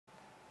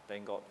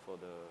thank God for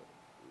the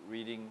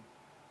reading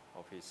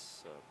of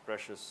His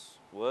precious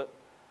word.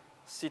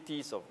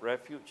 Cities of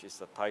Refuge is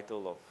the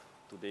title of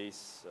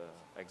today's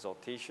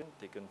exhortation,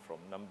 taken from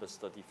Numbers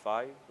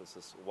 35,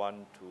 verses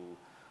 1 to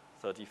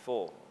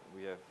 34.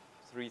 We have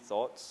three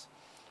thoughts: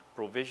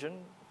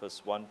 provision,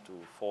 verse 1 to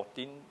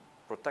 14,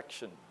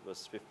 protection,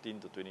 verse 15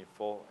 to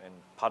 24, and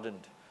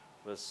pardoned,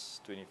 verse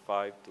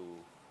 25 to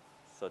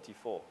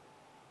 34.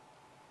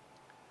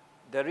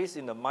 There is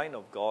in the mind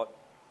of God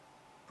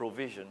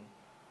provision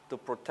to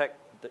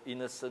protect the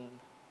innocent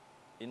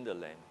in the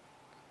land.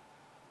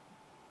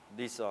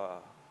 These are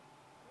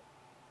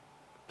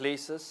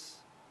places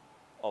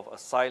of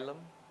asylum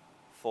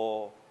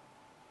for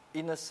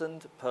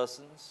innocent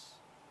persons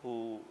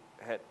who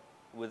had,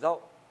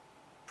 without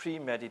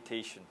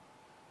premeditation,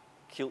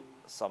 killed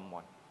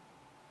someone.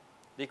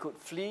 They could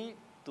flee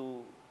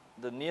to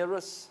the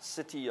nearest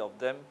city of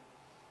them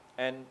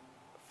and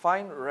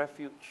find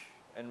refuge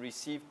and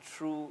receive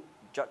true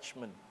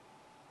judgment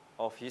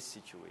of his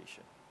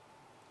situation.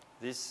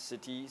 These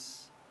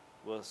cities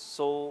were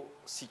so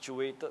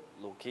situated,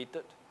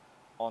 located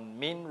on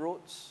main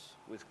roads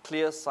with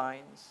clear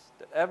signs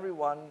that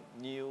everyone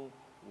knew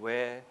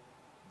where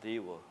they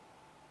were.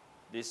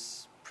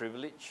 This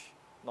privilege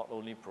not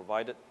only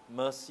provided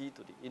mercy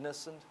to the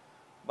innocent,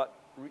 but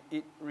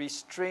it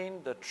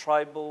restrained the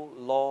tribal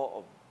law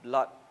of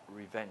blood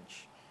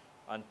revenge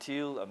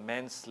until a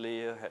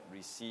manslayer had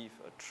received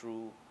a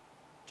true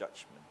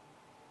judgment.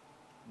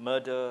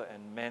 Murder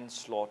and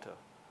manslaughter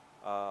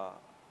are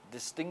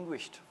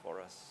distinguished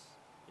for us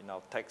in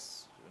our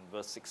text in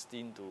verse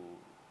 16 to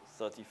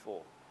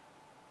 34.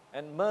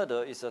 And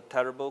murder is a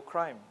terrible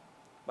crime,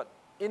 but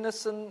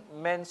innocent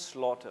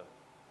manslaughter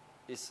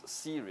is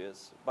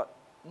serious, but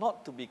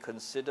not to be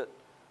considered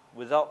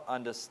without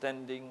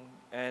understanding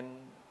and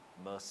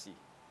mercy.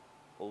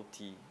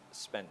 O.T.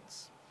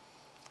 Spence.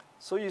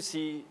 So you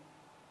see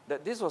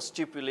that this was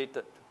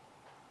stipulated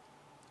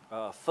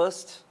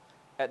first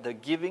at the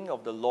giving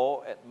of the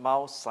law at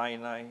Mount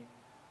Sinai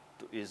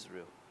to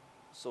Israel.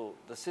 So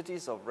the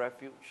cities of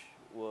refuge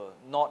were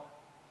not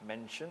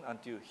mentioned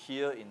until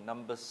here in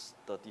Numbers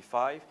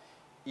 35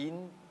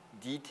 in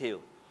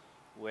detail,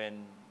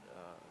 when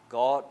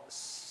God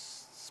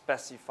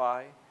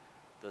specified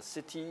the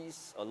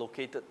cities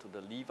allocated to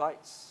the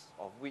Levites,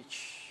 of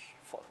which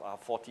are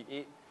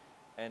 48,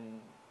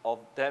 and of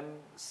them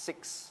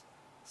 6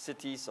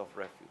 cities of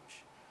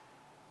refuge.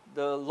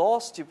 The law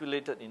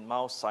stipulated in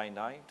Mount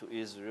Sinai to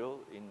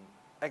Israel in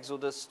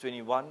Exodus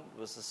 21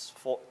 verses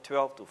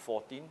 12 to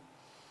 14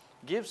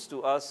 gives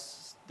to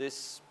us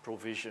this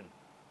provision,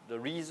 the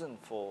reason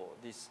for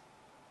this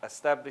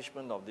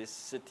establishment of these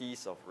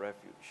cities of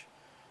refuge.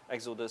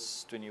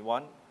 Exodus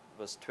 21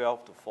 verse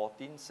 12 to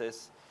 14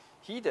 says,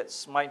 "He that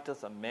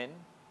smiteth a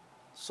man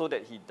so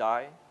that he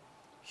die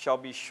shall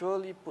be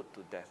surely put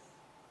to death.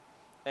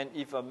 And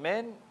if a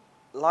man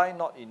lie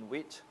not in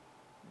wait,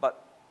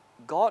 but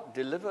God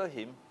deliver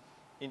him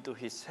into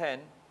his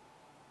hand,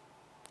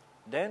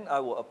 then I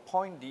will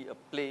appoint thee a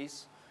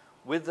place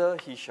whither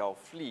he shall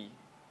flee.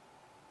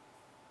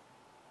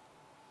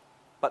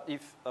 But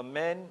if a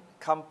man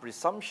come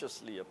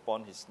presumptuously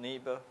upon his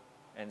neighbor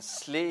and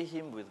slay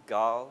him with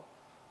gall,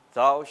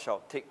 thou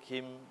shalt take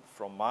him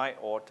from my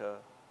altar,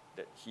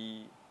 that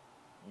he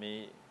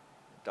may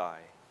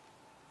die."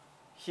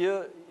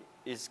 Here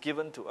is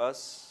given to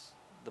us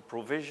the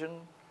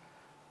provision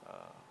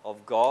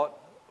of God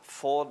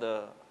for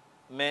the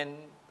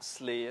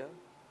manslayer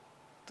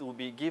to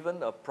be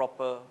given a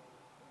proper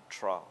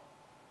trial.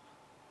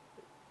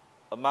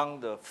 Among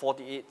the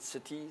 48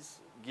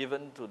 cities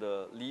given to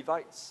the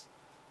Levites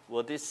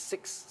were these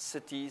 6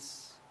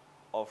 cities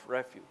of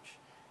refuge.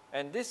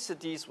 And these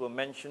cities were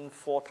mentioned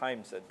 4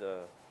 times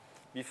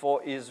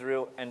before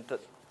Israel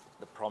entered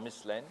the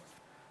Promised Land.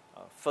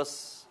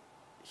 First,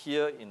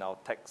 here in our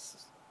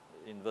text,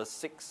 in verse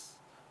 6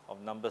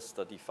 of Numbers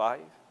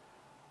 35.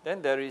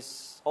 Then there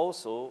is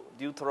also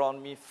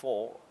Deuteronomy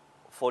 4,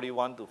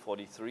 41 to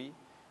 43,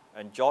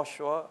 and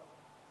Joshua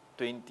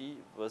 20,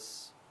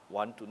 verse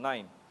 1 to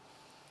 9,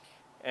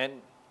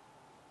 and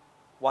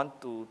 1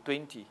 to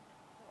 20,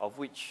 of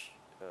which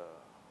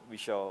we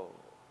shall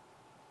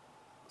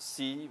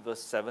see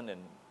verse 7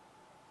 and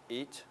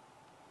 8.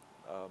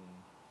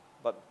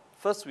 But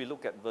first we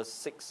look at verse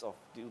 6 of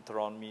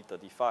Deuteronomy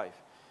 35.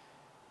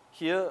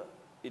 Here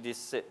it is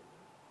said,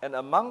 "And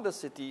among the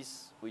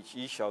cities which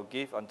ye shall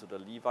give unto the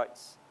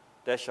Levites,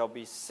 there shall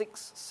be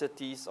 6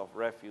 cities of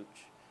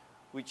refuge,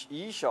 which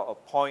ye shall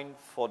appoint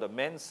for the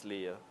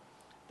manslayer,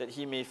 that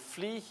he may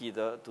flee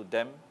hither to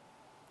them.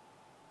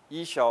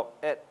 Ye shall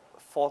add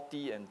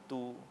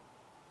 42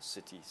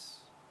 cities."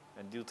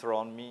 And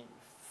Deuteronomy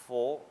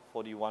 4,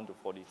 41 to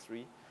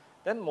 43.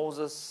 "Then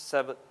Moses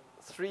severed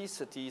 3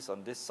 cities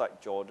on this side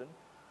Jordan,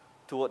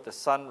 toward the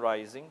sun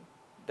rising,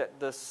 that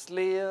the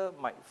slayer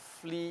might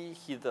flee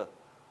hither,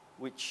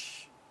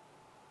 which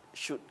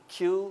should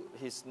kill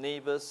his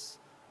neighbor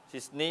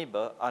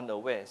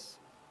unawares,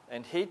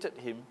 and hated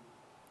him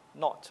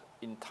not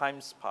in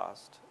times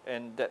past,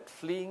 and that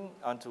fleeing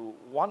unto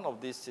one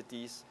of these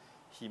cities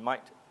he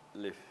might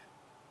live,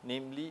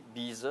 namely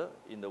Bezer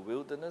in the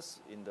wilderness,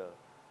 in the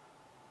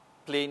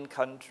plain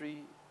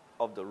country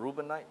of the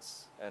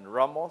Reubenites, and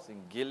Ramoth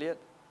in Gilead,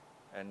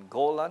 and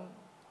Golan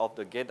of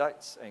the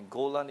Gadites, and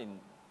Golan in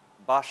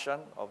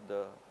Bashan of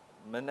the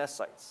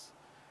Manassites.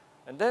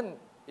 And then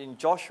in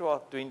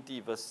Joshua 20,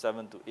 verse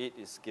 7 to 8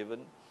 is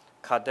given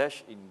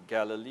Kadesh in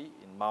Galilee,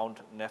 in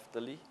Mount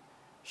Naphtali,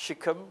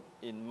 Shechem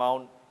in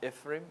Mount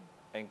Ephraim,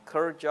 and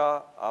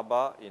Kirjah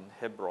Abba in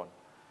Hebron.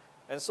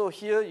 And so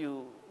here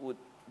you would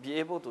be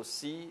able to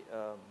see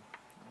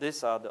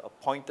these are the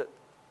appointed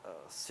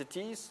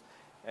cities,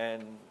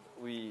 and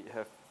we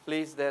have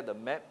placed there the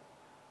map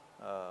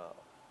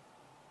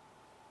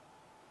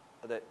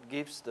that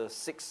gives the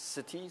 6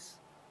 cities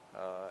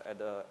at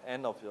the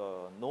end of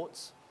your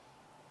notes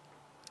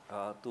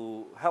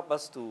to help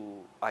us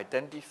to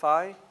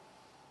identify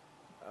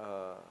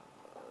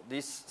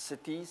these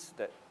cities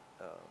that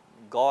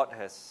God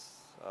has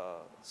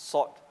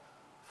sought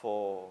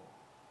for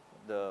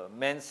the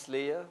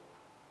manslayer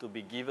to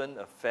be given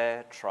a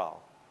fair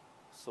trial.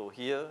 So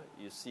here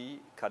you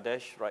see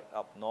Kadesh right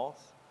up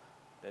north,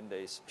 then there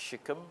is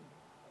Shechem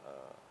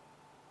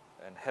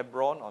and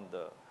Hebron on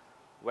the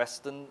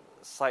western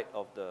side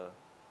of the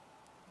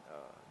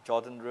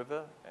Jordan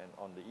River, and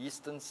on the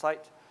eastern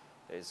side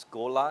there is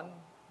Golan,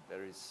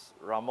 there is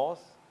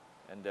Ramoth,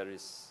 and there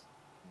is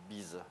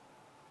Bezer.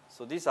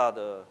 So these are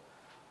the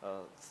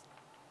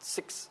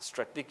 6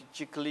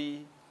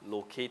 strategically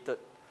located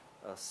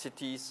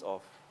cities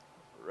of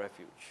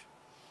refuge.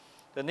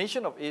 The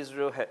nation of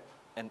Israel had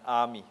an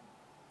army,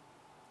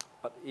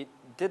 but it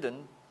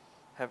didn't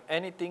have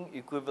anything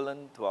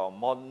equivalent to our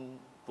modern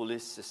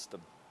police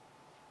system.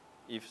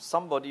 If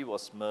somebody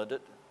was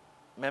murdered,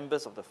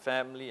 members of the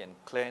family and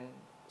clan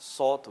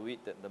saw to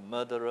it that the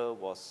murderer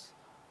was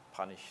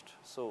punished.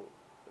 So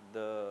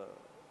the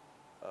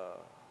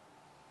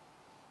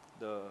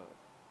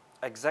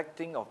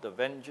exacting of the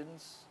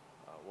vengeance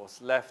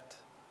was left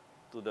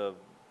to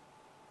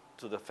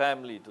the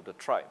family, to the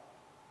tribe.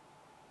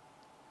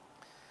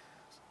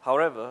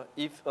 However,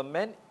 if a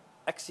man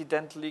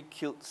accidentally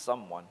killed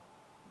someone,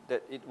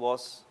 that it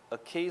was a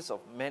case of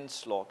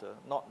manslaughter,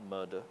 not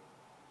murder,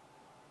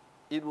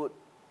 it would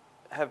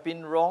have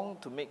been wrong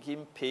to make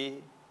him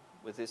pay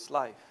with his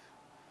life.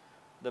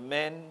 The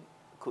man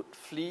could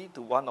flee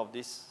to one of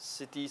these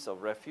cities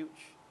of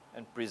refuge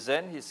and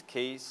present his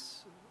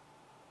case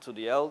to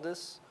the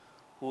elders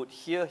who would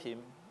hear him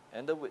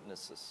and the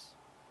witnesses.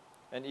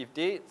 And if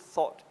they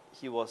thought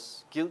he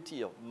was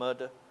guilty of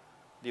murder,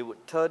 they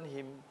would turn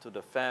him to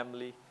the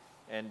family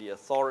and the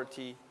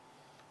authority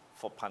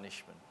for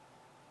punishment.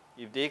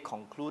 If they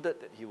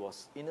concluded that he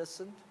was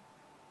innocent,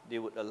 they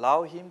would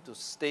allow him to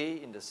stay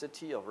in the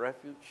city of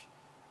refuge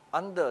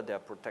under their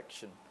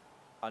protection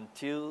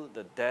until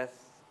the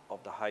death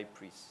of the high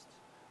priest.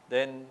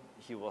 Then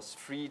he was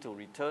free to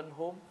return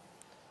home.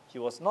 He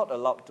was not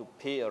allowed to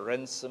pay a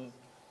ransom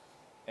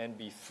and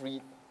be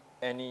freed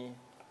any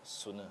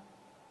sooner.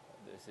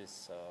 This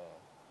is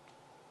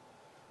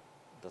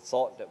the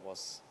thought that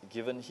was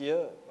given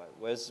here by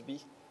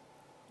Wesby.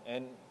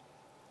 And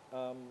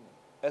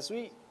as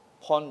we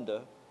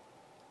ponder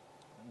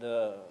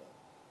the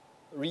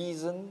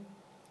reason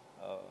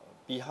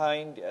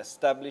behind the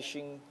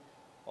establishing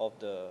of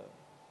the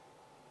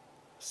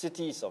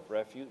cities of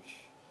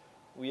refuge,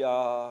 we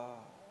are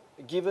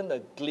given a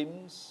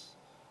glimpse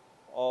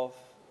of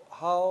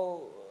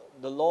how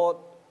the Lord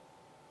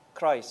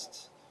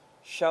Christ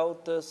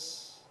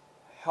shelters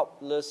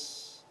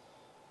helpless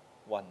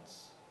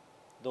ones,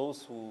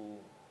 those who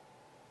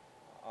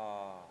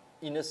are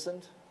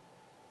innocent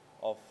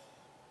of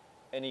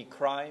any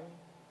crime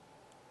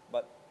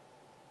but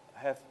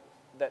have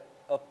that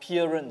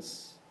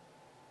appearance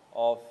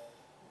of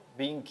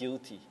being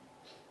guilty.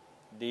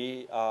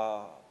 They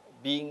are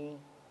being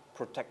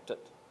protected,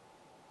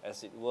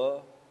 as it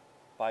were,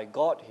 by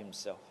God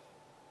Himself.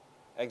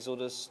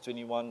 Exodus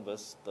 21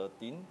 verse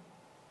 13.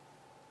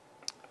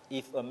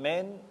 If a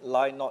man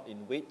lie not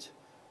in wait,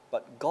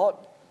 but God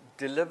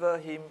deliver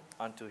him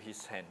unto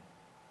his hand.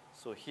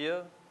 So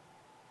here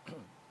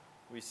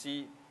we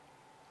see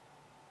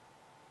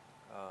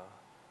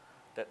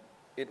that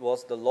it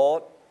was the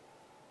Lord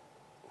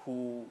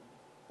who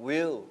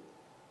will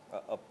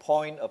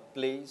appoint a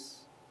place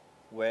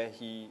where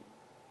he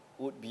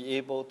would be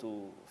able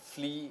to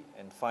flee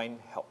and find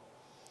help.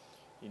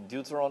 In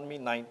Deuteronomy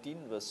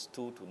 19 verse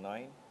 2 to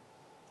 9,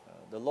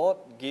 the Lord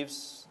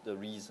gives the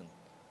reason.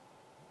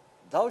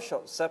 Thou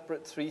shalt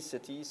separate 3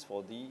 cities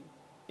for thee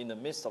in the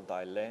midst of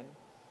thy land,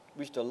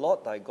 which the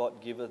Lord thy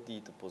God giveth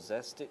thee to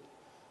possess it.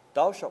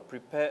 Thou shalt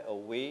prepare a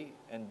way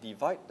and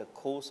divide the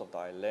coast of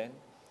thy land,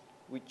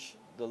 which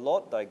the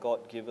Lord thy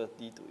God giveth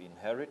thee to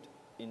inherit,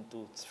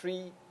 into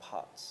 3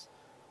 parts,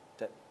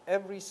 that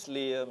every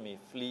slayer may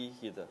flee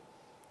hither.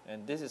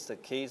 And this is the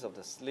case of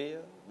the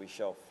slayer, which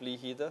shall flee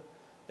hither,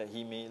 that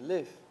he may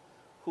live.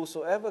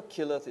 Whosoever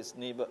killeth his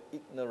neighbor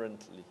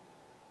ignorantly,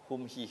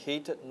 whom he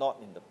hated not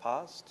in the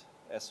past,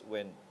 as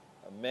when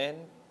a man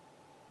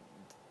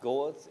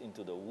goeth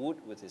into the wood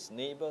with his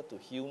neighbor to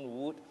hew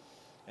wood,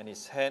 and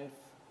his hand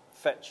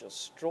fetch a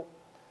stroke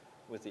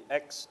with the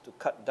axe to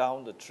cut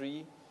down the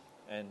tree,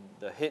 and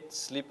the head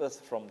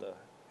slippeth from the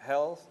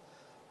health,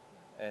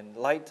 and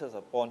lighteth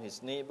upon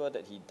his neighbor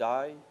that he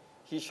die,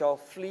 he shall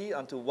flee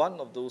unto one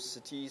of those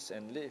cities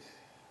and live.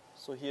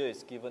 So here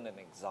is given an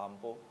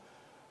example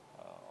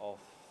of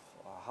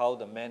how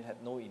the man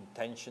had no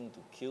intention to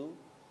kill,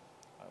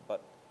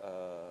 but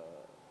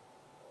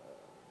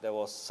there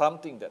was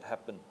something that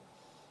happened.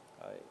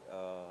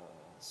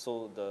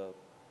 So the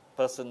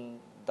person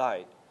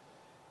died.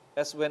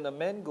 As when a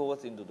man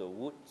goeth into the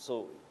wood,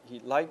 so he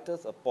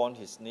lighteth upon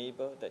his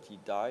neighbor that he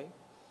die,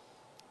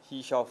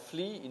 he shall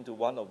flee into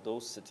one of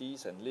those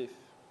cities and live,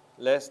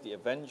 lest the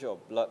avenger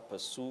of blood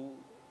pursue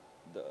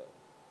the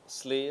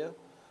slayer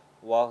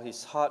while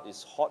his heart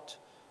is hot,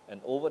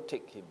 and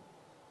overtake him,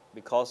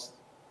 because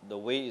the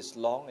way is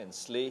long, and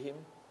slay him,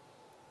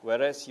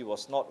 whereas he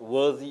was not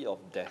worthy of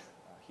death.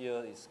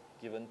 Here is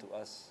given to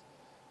us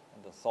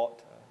the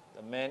thought,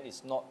 the man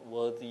is not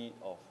worthy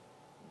of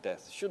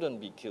death,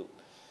 shouldn't be killed,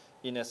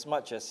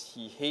 inasmuch as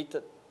he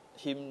hated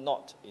him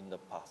not in the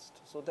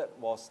past. So that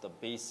was the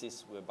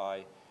basis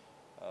whereby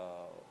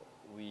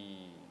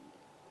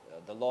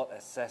the Lord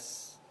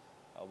assess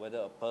whether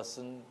a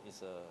person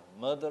is a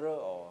murderer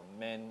or a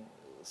man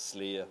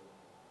slayer.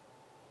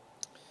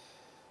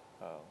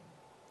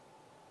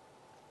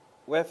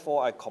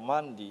 Wherefore I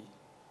command thee,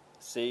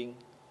 saying,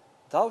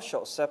 Thou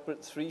shalt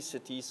separate 3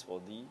 cities for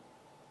thee,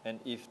 and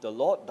if the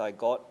Lord thy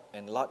God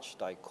enlarge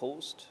thy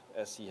coast,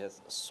 as he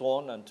hath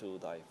sworn unto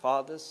thy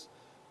fathers,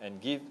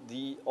 and give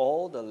thee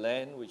all the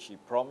land which he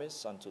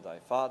promised unto thy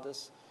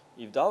fathers,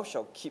 if thou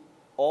shalt keep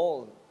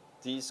all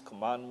these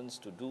commandments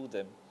to do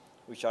them,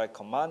 which I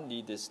command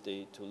thee this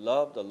day, to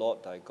love the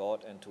Lord thy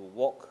God, and to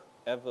walk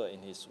ever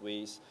in his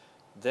ways,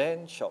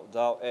 then shalt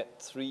thou add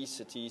 3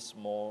 cities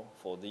more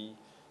for thee,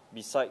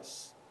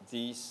 besides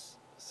these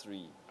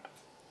 3.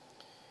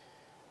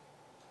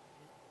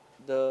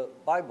 The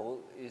Bible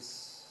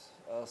is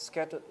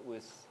scattered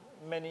with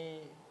many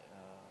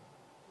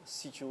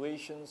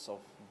situations of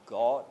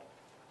God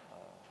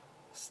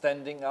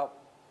standing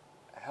up,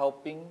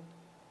 helping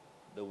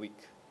the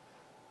weak.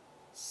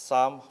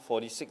 Psalm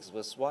 46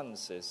 verse 1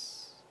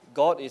 says,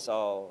 God is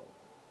our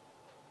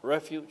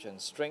refuge and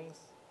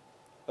strength,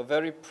 a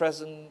very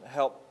present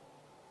help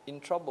in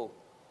trouble.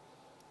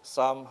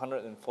 Psalm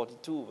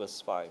 142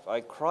 verse 5,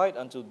 I cried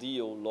unto thee,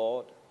 O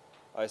Lord,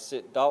 I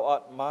said, Thou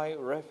art my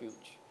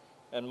refuge,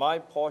 and my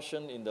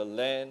portion in the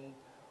land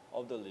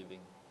of the living.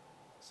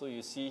 So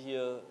you see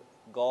here,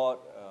 God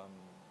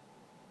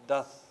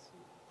doth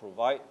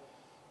provide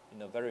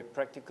in a very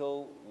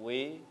practical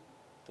way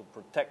to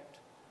protect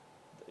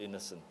the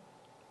innocent.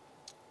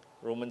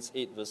 Romans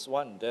 8 verse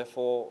 1,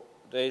 Therefore,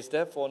 there is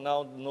therefore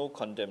now no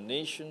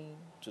condemnation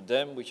to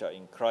them which are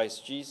in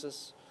Christ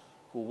Jesus,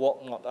 who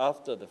walk not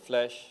after the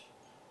flesh,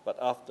 but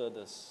after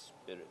the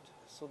Spirit.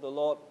 So the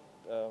Lord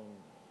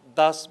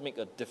does make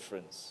a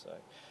difference.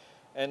 Right?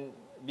 And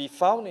be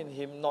found in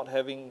him, not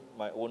having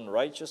my own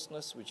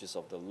righteousness, which is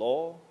of the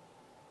law,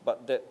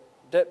 but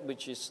that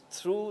which is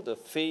through the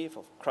faith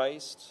of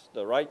Christ,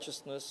 the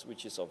righteousness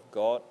which is of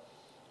God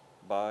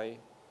by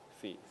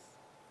faith.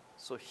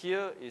 So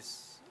here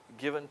is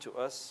given to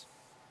us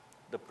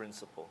the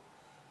principle.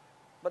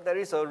 But there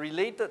is a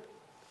related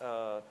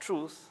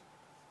truth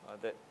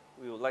that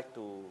we would like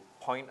to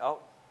point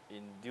out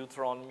in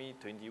Deuteronomy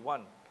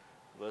 21,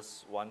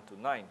 verse 1 to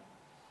 9.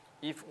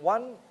 If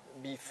one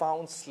be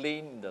found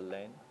slain in the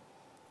land,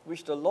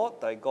 which the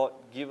Lord thy God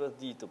giveth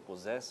thee to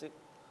possess it,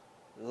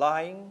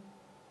 lying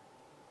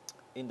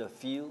in the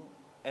field,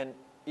 and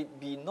it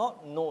be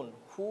not known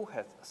who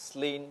hath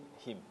slain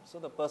him. So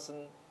the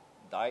person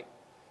died,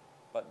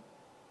 but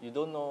you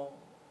don't know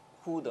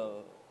who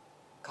the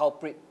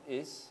culprit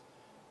is,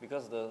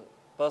 because the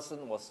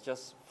person was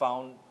just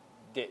found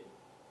dead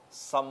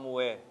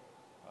somewhere.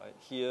 Right?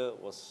 Here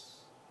was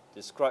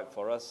described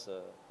for us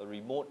a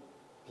remote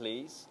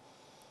place.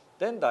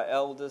 Then thy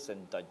elders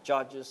and thy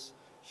judges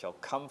shall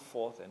come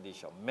forth, and they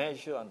shall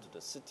measure unto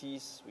the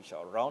cities which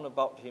are round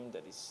about him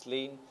that is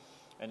slain.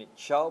 And it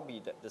shall be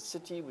that the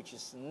city which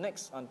is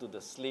next unto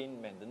the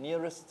slain man, the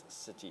nearest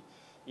city,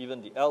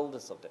 even the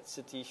elders of that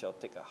city shall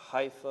take a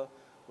heifer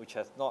which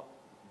hath not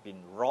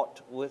been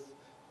wrought with,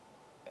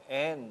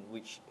 and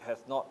which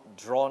hath not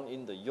drawn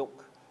in the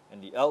yoke.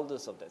 And the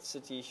elders of that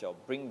city shall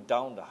bring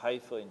down the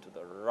heifer into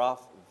the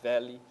rough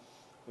valley,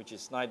 which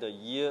is neither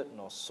yeared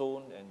nor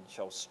sown, and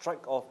shall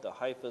strike off the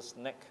heifer's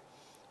neck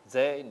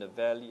there in the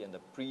valley, and the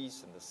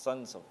priests and the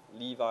sons of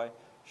Levi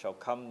shall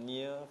come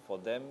near, for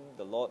them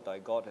the Lord thy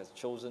God hath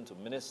chosen to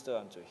minister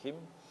unto him,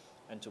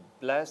 and to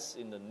bless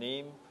in the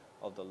name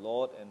of the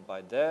Lord, and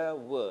by their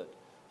word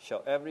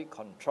shall every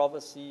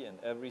controversy and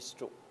every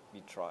stroke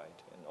be tried.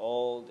 And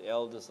all the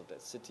elders of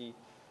that city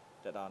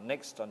that are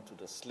next unto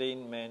the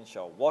slain man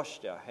shall wash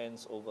their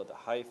hands over the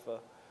heifer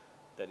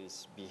that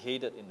is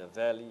beheaded in the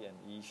valley, and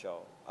ye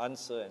shall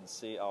answer and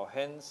say, Our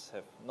hands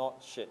have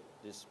not shed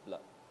this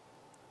blood,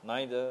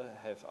 neither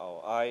have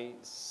our eyes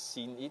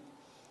seen it.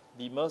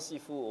 Be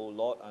merciful, O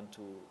Lord,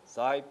 unto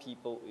thy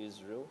people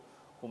Israel,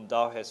 whom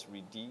thou hast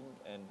redeemed,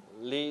 and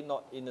lay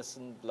not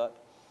innocent blood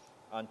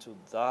unto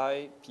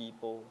thy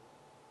people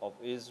of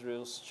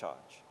Israel's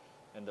charge,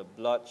 and the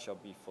blood shall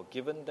be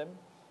forgiven them.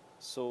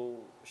 So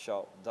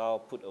shalt thou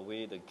put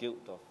away the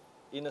guilt of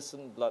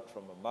innocent blood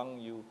from among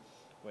you,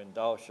 when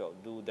thou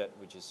shalt do that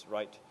which is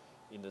right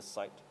in the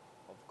sight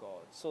of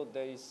God. So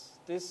there is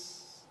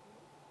this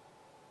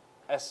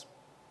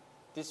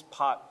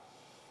part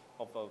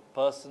of a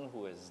person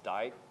who has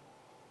died,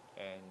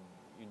 and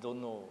you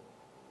don't know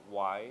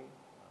why.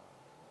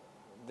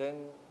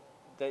 Then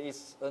there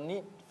is a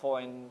need for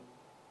an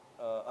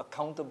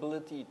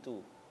accountability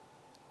too.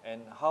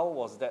 And how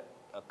was that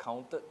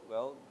accounted?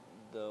 Well,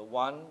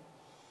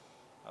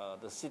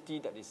 the city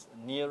that is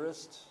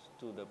nearest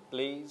to the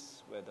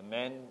place where the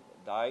man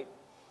died,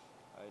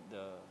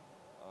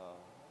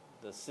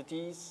 the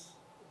cities,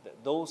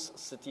 those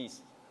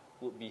cities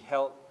would be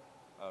held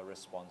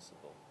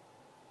responsible.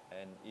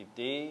 And if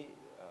they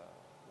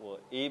were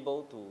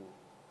able to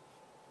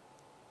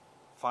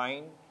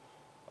find,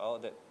 well,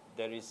 that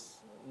there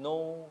is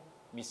no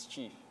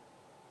mischief,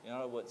 in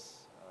other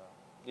words,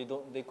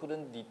 they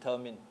couldn't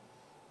determine,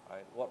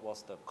 right, what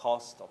was the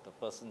cost of the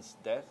person's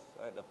death.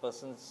 Right? The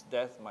person's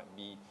death might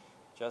be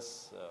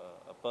just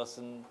a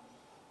person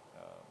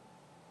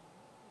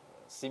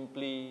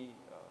simply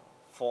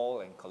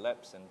fall and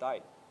collapse and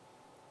died.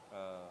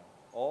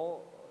 Or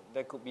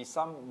there could be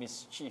some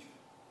mischief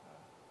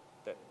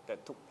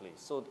that took place.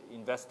 So the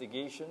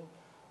investigation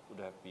would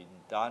have been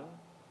done,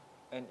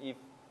 and if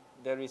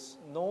there is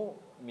no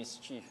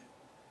mischief,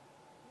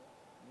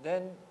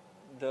 then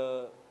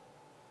the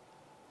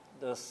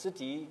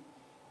city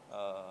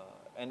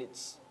and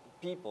its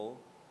people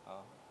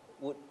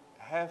would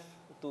have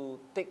to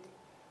take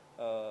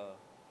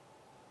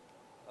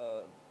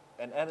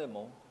an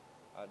animal,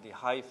 the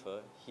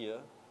heifer here,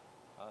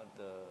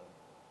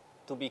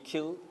 to be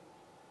killed,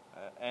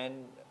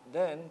 and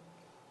then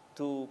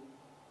the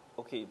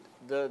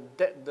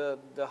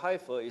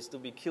heifer is to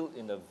be killed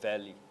in a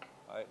valley,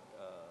 right?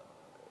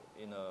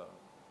 In a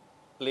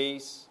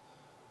place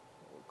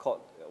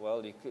called,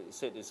 well, they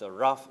said it's a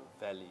rough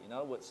valley. In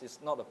other words, it's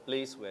not a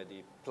place where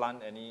they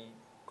plant any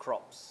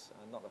crops,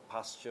 not a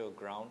pasture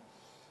ground,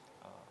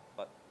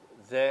 but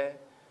there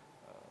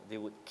they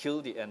would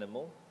kill the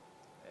animal,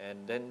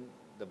 and then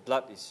the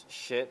blood is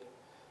shed,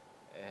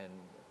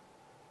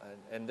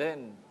 and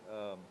then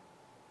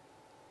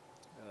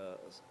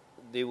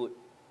they would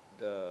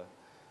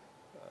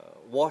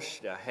wash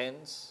their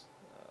hands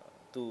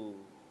to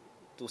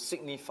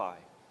signify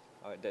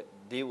that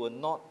they were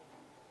not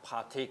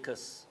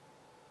partakers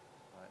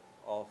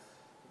of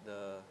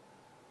the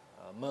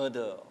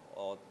murder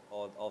or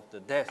of the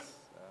death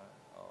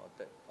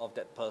of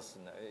that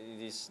person.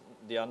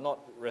 They are not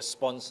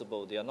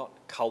responsible, they are not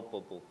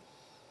culpable.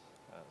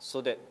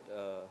 So that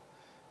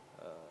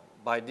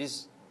by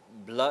this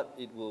blood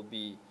it will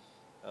be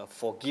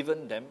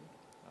forgiven them,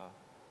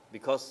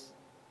 because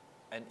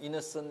an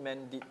innocent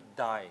man did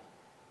die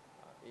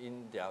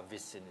in their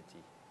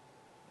vicinity.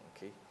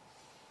 Okay.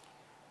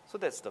 So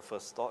that's the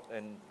first thought.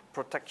 And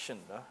protection,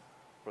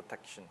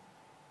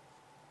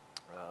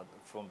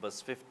 from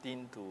verse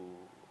 15 to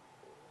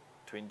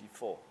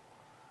 24.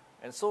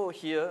 And so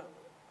here,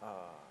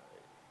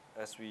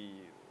 as we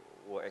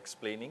were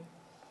explaining,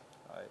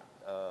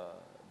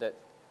 that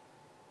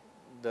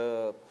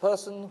the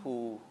person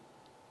who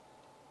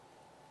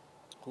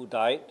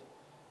died,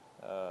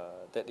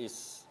 that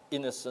is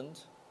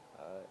innocent,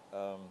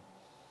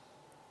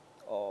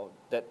 or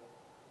that,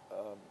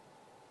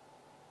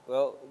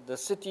 well, the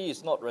city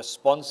is not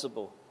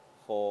responsible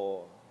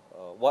for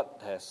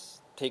what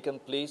has taken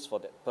place for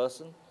that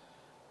person,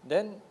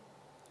 then,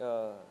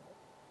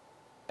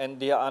 and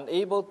they are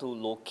unable to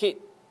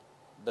locate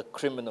the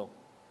criminal,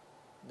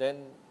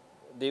 then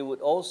they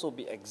would also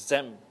be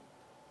exempt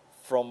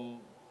from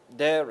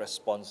their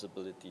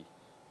responsibility,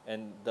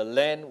 and the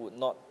land would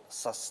not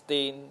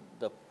sustain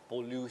the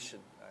pollution.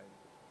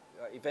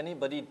 If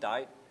anybody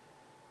died,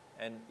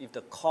 and if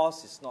the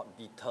cause is not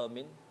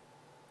determined,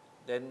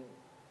 then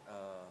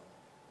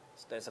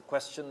there's a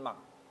question mark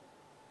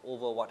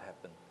over what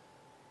happened.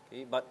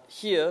 Okay? But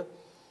here,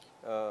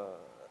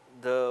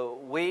 the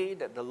way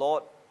that the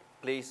Lord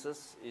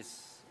places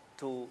is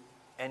to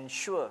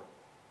ensure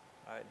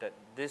that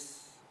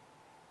this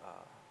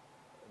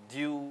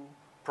due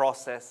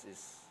process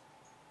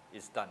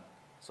is done.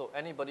 So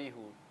anybody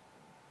who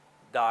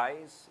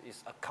dies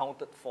is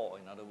accounted for,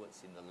 in other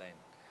words, in the land.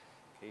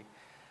 Okay?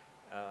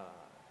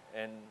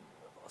 And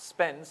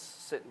Spence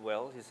said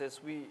well, he says,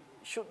 we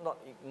should not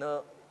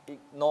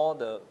ignore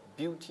the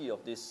beauty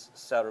of this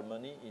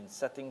ceremony in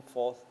setting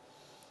forth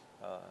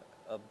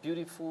a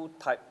beautiful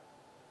type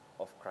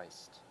of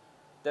Christ.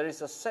 There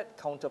is a set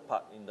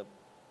counterpart in the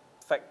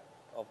fact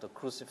of the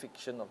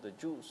crucifixion of the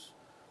Jews,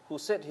 who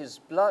said, his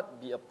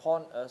blood be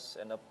upon us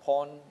and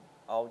upon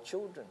our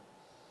children.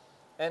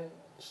 And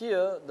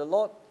here the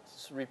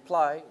Lord's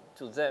reply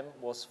to them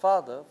was,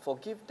 Father,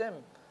 forgive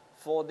them,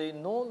 for they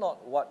know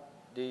not what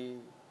they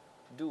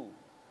do.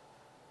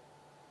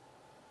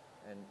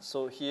 And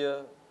so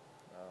here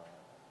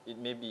it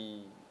may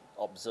be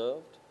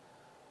observed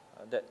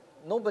that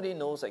nobody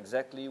knows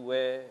exactly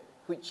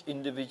which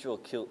individual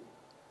killed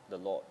the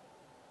Lord.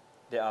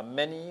 There are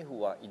many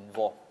who are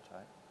involved.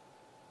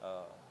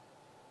 Right?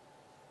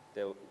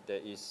 There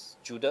is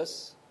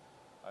Judas,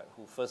 right,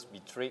 who first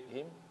betrayed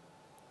him.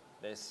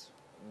 There's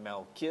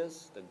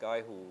Malchus, the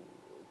guy who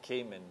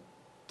came and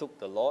took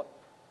the Lord.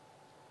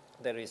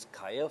 There is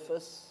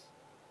Caiaphas,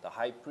 the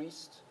high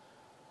priest,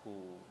 who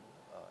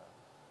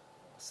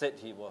said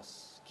he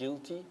was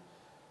guilty.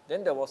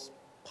 Then there was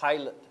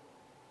Pilate,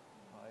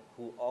 right,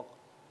 who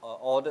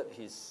ordered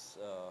his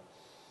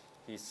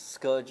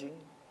scourging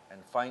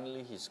and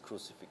finally his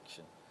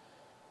crucifixion.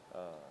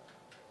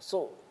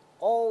 So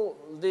all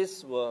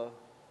these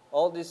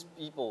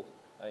people,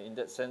 in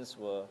that sense,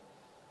 were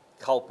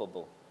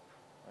culpable,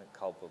 right,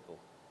 culpable.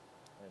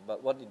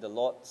 But what did the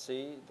Lord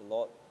say? The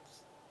Lord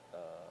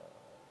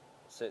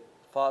said,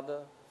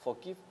 "Father,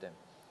 forgive them,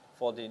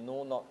 for they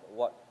know not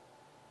what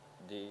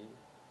they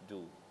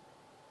do."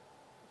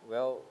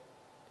 Well,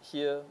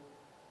 here,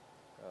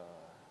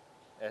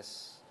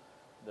 as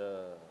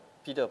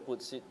Peter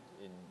puts it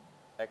in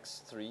Acts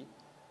 3,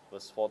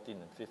 verse 14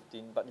 and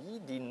 15, but he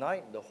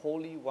denied the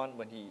Holy One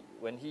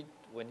when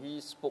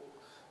he spoke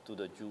to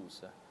the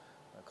Jews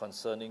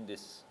concerning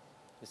this.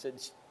 He said,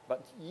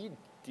 "But ye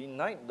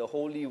denied the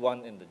Holy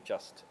One and the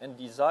just, and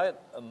desired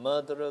a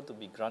murderer to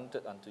be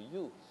granted unto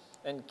you,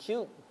 and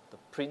killed the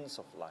Prince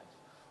of Life,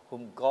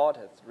 whom God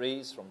hath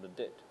raised from the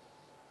dead,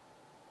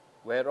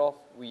 whereof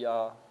we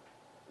are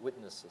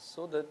witnesses."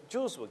 So the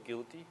Jews were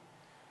guilty,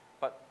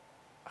 but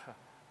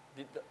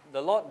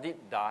the Lord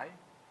did die,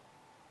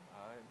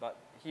 but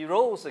he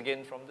rose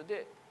again from the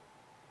dead.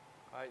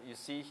 You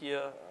see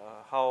here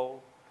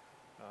how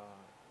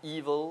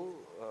evil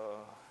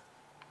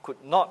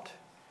could not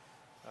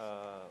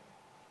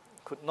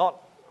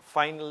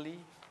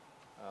finally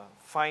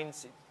find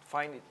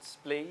its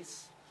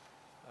place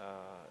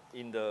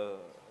in the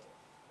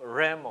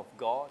realm of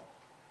God,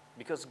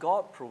 because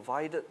God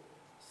provided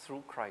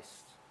through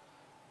Christ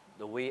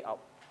the way out.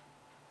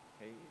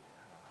 Okay?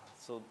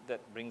 So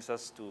that brings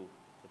us to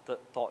the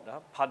third thought,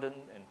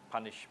 pardon and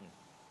punishment.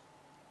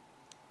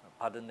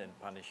 Pardon and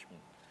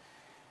punishment.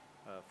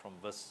 From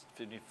verse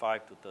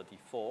 55 to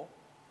 34,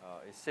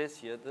 it says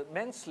here, "The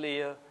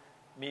manslayer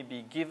may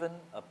be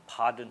given a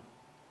pardon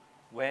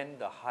when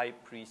the high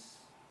priest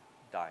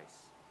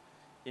dies."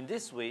 In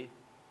this way,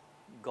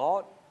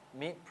 God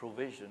made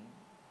provision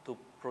to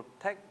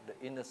protect the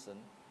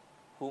innocent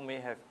who may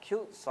have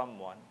killed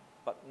someone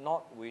but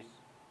not with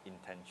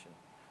intention.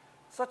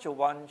 Such a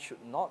one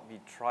should not be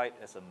tried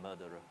as a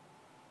murderer.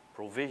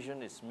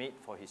 Provision is made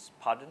for his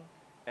pardon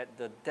at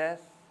the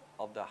death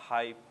of the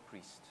high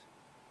priest.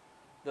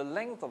 The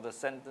length of the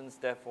sentence,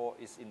 therefore,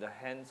 is in the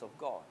hands of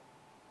God,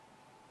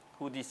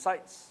 who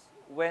decides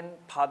when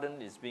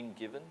pardon is being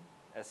given,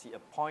 as he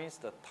appoints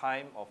the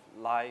time of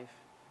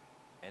life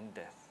and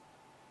death.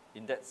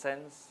 In that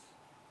sense,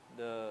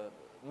 the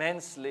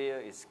manslayer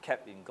is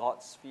kept in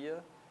God's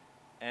sphere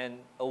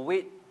and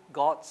await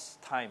God's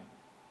time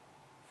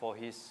for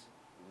his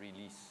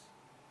release.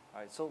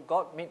 Right, so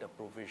God made a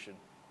provision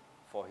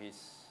for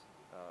his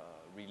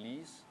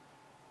release.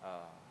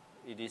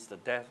 It is the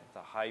death of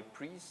the high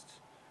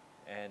priest,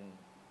 and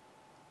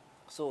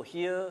so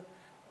here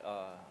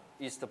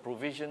is the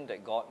provision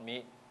that God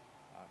made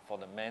for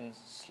the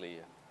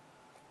manslayer.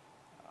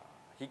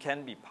 He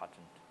can be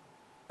pardoned.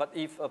 But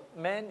if a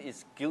man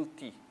is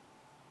guilty,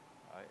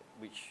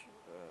 which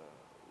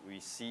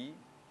we see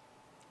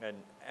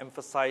and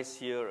emphasize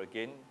here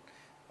again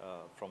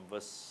from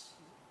verse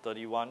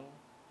 31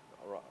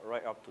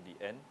 right up to the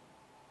end,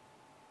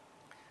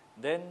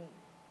 then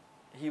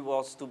he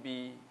was to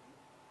be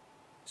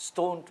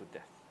stoned to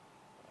death.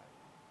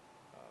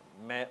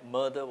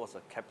 Murder was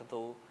a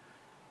capital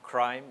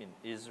crime in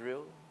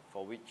Israel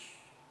for which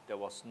there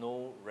was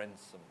no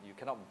ransom. You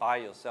cannot buy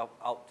yourself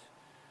out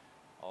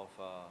of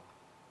a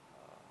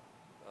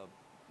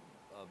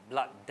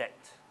blood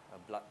debt.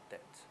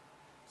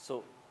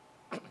 So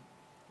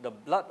the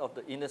blood of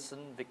the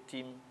innocent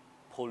victim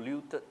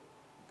polluted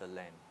the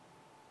land,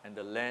 and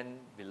the land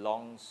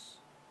belongs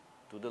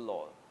to the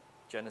Lord.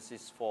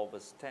 Genesis 4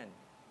 verse 10.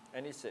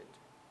 And he said,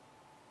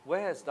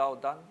 "Where hast thou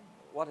done?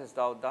 What hast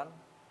thou done?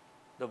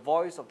 The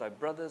voice of thy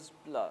brother's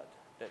blood,"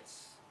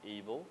 that's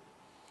Abel,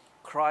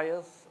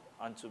 "crieth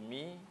unto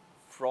me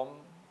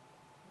from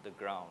the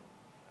ground."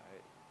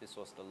 Right? This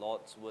was the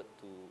Lord's word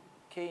to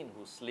Cain,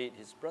 who slayed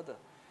his brother.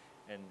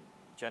 And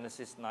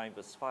Genesis 9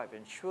 verse 5,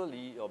 "And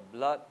surely your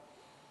blood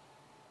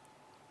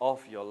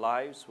of your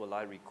lives will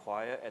I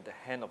require, at the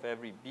hand of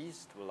every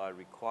beast will I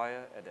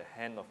require, at the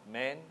hand of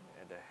man,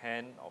 at the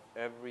hand of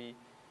every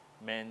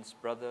man's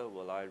brother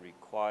will I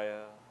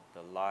require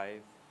the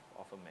life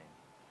of a man."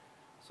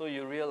 So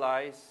you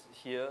realize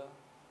here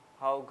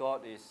how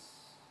God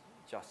is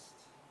just.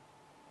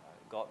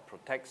 God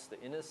protects the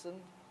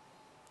innocent.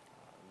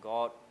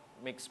 God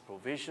makes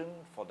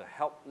provision for the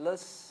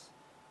helpless.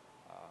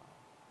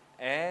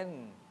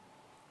 And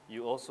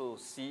you also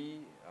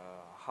see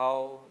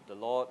how the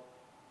Lord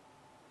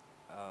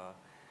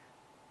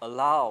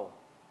allow,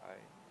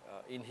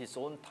 in his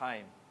own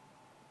time,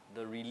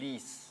 the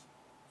release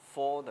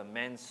for the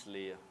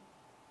manslayer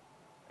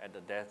at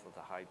the death of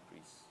the high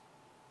priest.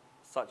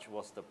 Such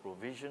was the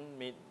provision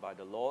made by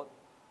the Lord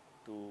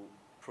to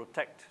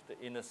protect the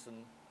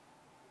innocent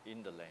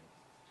in the land.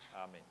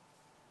 Amen.